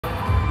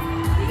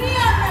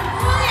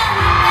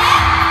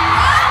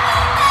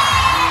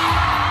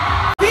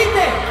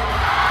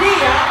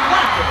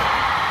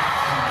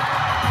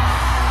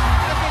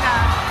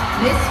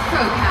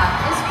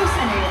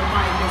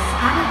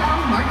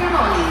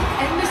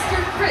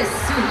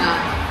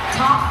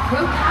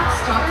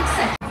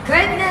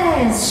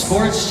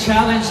sports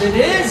challenge it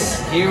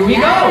is. Here we go.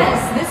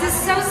 Yes, this is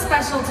so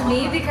special to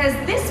me because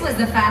this was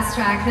the fast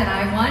track that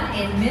I won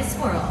in Miss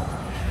World.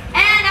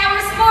 And our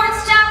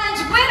sports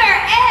challenge winner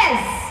is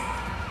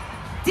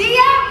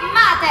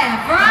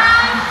Diamante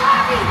from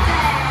Cavite.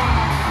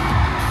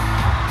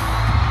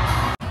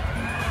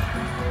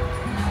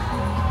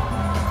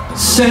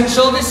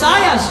 Central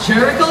Visayas,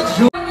 Jericho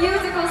Jr.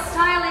 Musical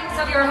stylings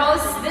of your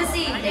hosts this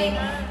evening,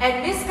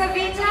 and Miss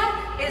Cavite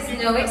is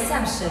no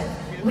exception.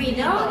 We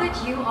know that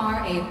you are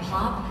a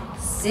pop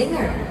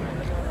singer.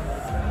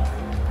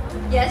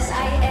 Yes,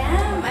 I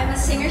am. I'm a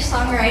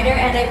singer-songwriter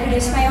and I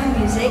produce my own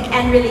music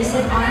and release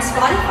it on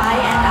Spotify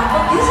and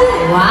Apple Music.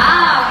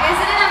 Wow!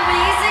 Isn't it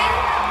amazing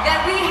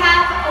that we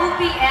have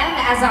OPM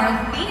as our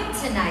theme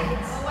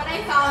tonight? When I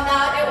found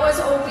out it was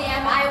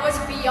OPM, I was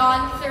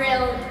beyond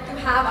thrilled to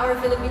have our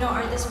Filipino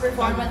artists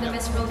perform on the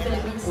Miss World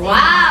Philippines stage.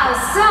 Wow!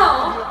 So,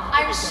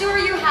 I'm sure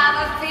you have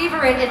a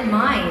favorite in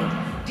mind.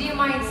 Do you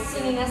mind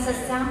singing us a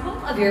sample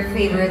of your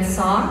favorite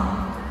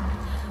song?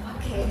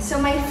 Okay,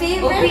 so my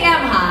favorite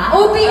OPM, ha?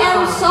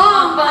 OPM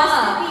song has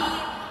to be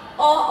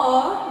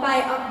Oo by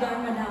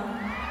Abdurmadam.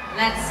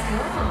 Let's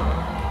go.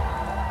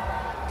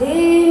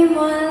 Di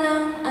mo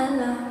lang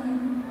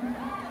alam,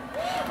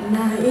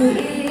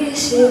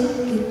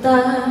 naiisip kita,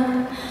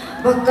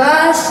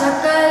 baka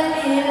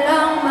sakali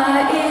lang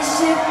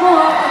maisip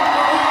mo ako.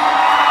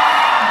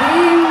 Di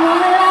mo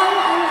lang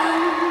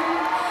alam,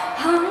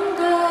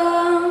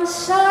 hanggang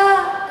sa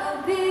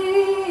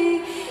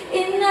gabi,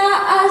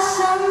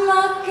 inaasam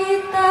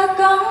makita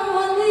kang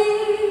muli.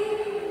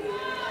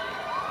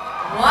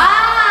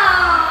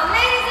 Wow!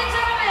 Ladies and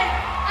gentlemen,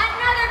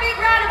 another big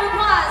round of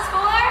applause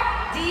for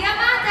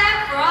Diamante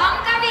from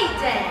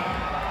Cavite.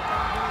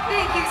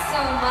 Thank you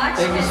so much,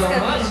 Thank you Miss so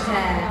much.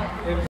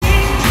 Cavite.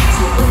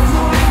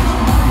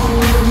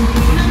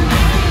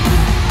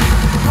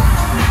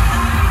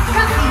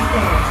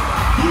 Cavite,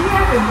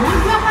 Villa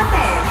Remulla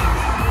Patel.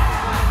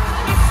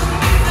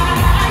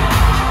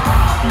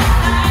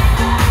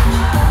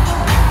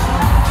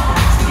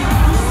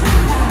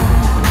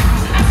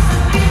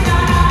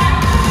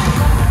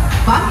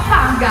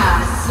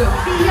 Pampanga,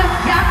 Sofia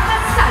Bianca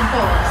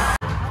Santos.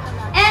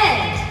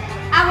 And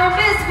our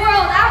Miss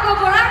World Agua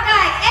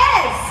Boracay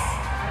is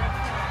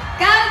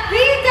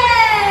Cavite,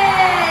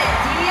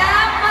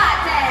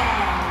 Diamante.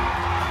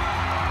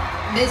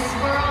 Miss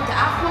World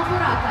Aqua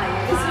Boracay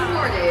is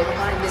awarded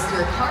by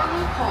Mr.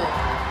 Carlo Paul,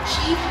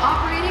 Chief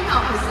Operating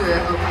Officer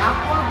of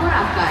Aqua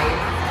Boracay.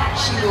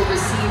 She will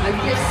receive a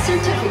gift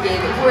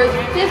certificate worth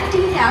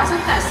 50,000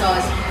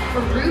 pesos for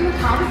room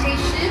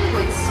accommodation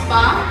with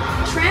spa,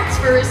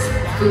 transfers,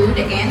 food,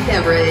 and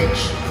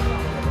beverage.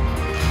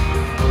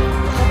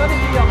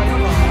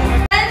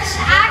 Bench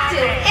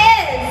active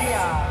is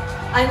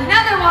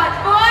another one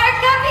for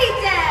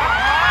Cavite,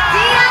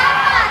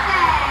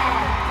 Diamante.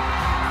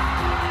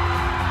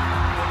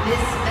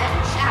 This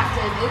bench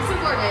active is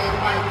awarded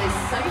by Miss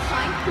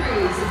Sunshine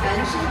Cruise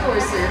bench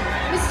endorser,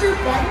 Mr.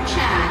 Ben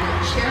Chan,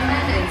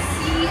 Chairman and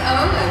CEO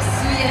of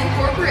Suyan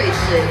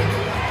Corporation.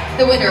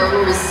 The winner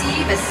will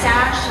receive a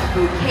sash, a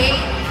bouquet,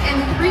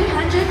 and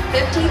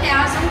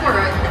 350,000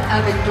 worth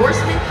of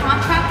endorsement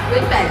contract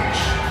with Bench.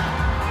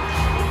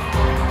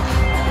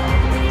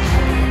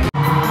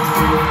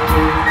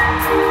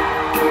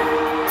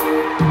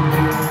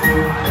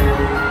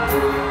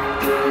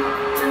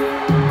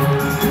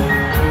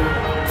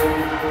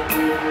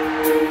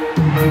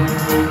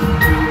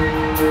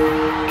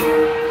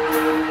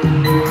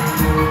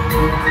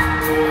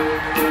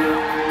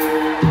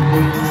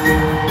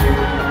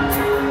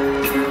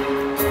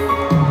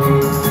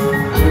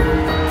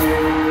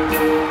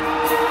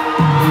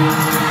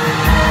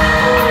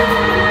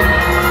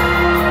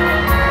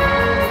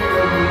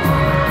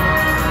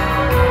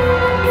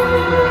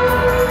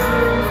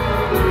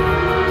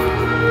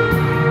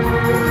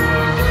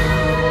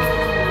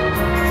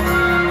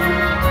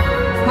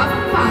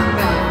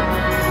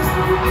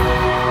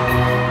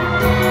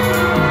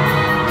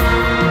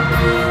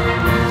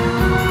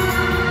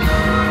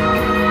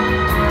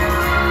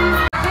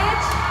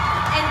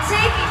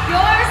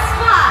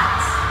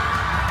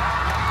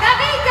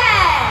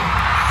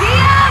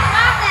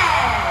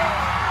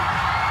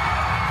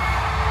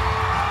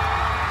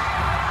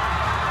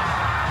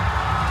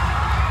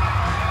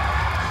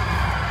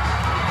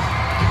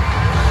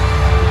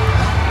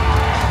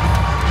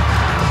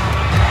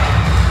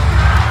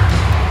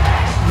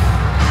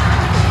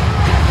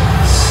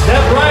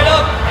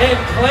 And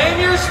claim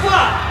your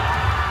spot.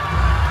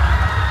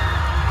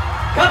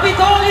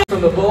 Capitolio.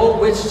 From the bowl,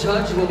 which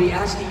judge will be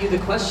asking you the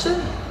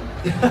question?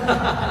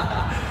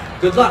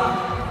 Good luck.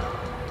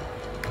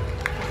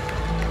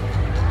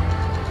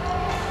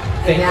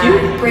 Thank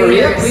you.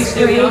 Maria, please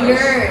do the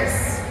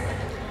honors.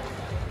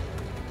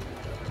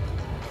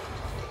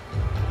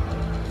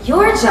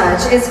 Your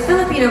judge is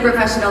Filipino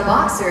professional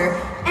boxer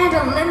and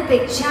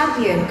Olympic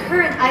champion,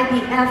 current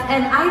IBF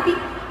and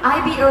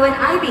IBO and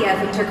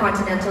IBF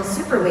Intercontinental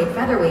Superweight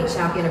Featherweight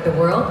Champion of the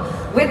World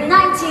with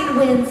 19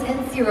 wins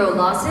and 0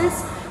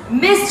 losses,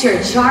 Mr.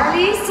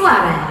 Charlie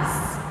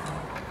Suarez.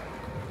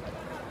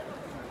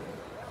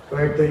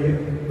 Where do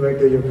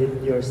you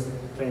get your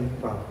strength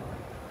from?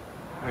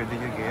 Where do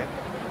you get?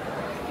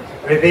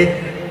 Repeat.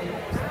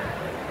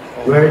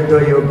 Where do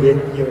you get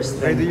your Where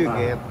strength do you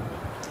from? get?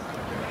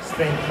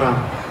 Strength from.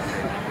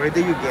 Where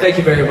do you get? Thank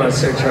you very much,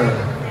 Sir Charlie.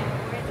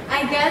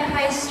 I get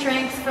my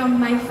strength from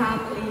my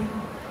family.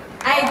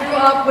 I grew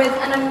up with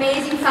an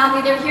amazing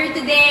family. They're here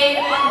today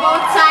on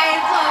both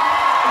sides of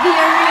the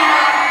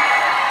arena.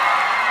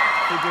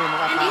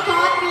 And they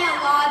taught me a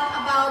lot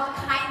about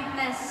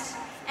kindness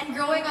and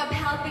growing up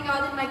helping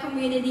out in my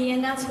community.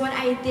 And that's what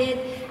I did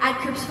at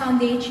Crips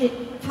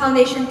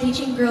Foundation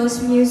teaching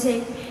girls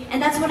music.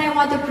 And that's what I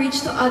want to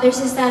preach to others,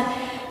 is that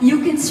you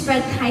can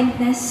spread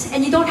kindness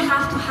and you don't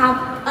have to have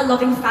a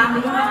loving family.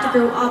 You don't have to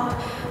grow up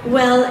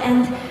well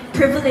and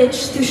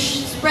privileged to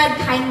spread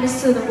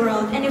kindness to the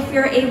world. And if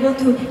we're able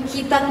to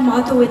keep that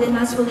motto within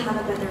us, we'll have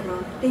a better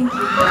world. Thank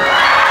you.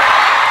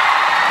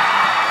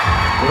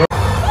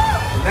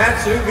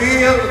 Let's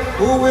reveal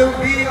who will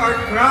be our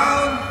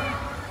crown,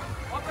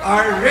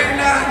 our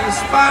Reina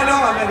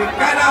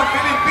Hispanoamericana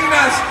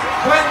Filipinas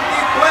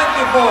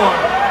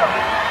 2024.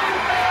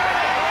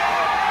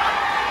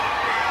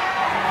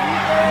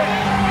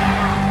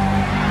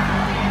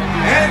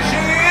 And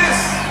she is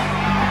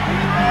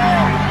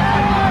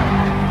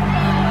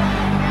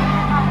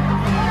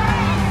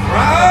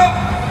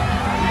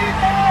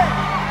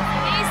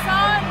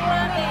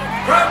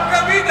from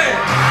Cavite.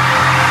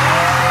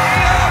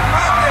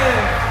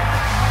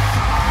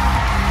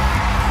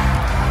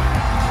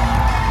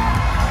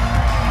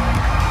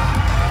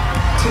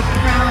 To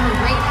crown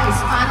Reina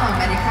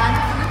Hispanoamericana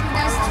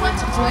Filipinas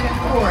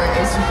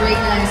 2024 is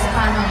Reina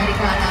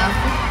Hispanoamericana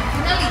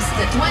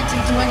Finalista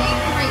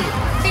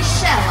 2023,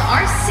 Michelle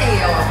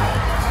Arceo.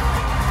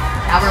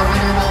 Our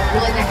winner will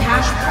win a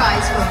cash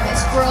prize from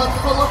Miss World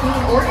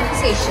Philippine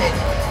Organization,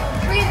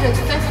 350,000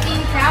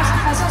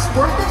 pesos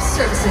worth of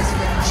services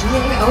with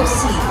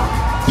GAOC,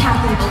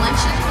 Kathy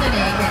Valencia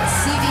Clinic, and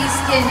CV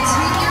Skin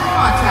 2-year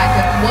contract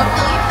of 1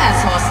 million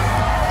pesos,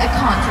 a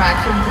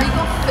contract from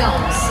Regal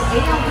Films,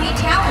 ALB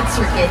Talent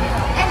Circuit,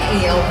 and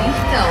ALB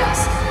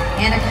Films,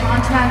 and a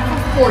contract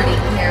for 40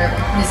 pair,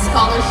 and a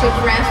scholarship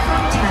grant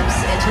from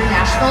Temps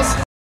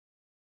International.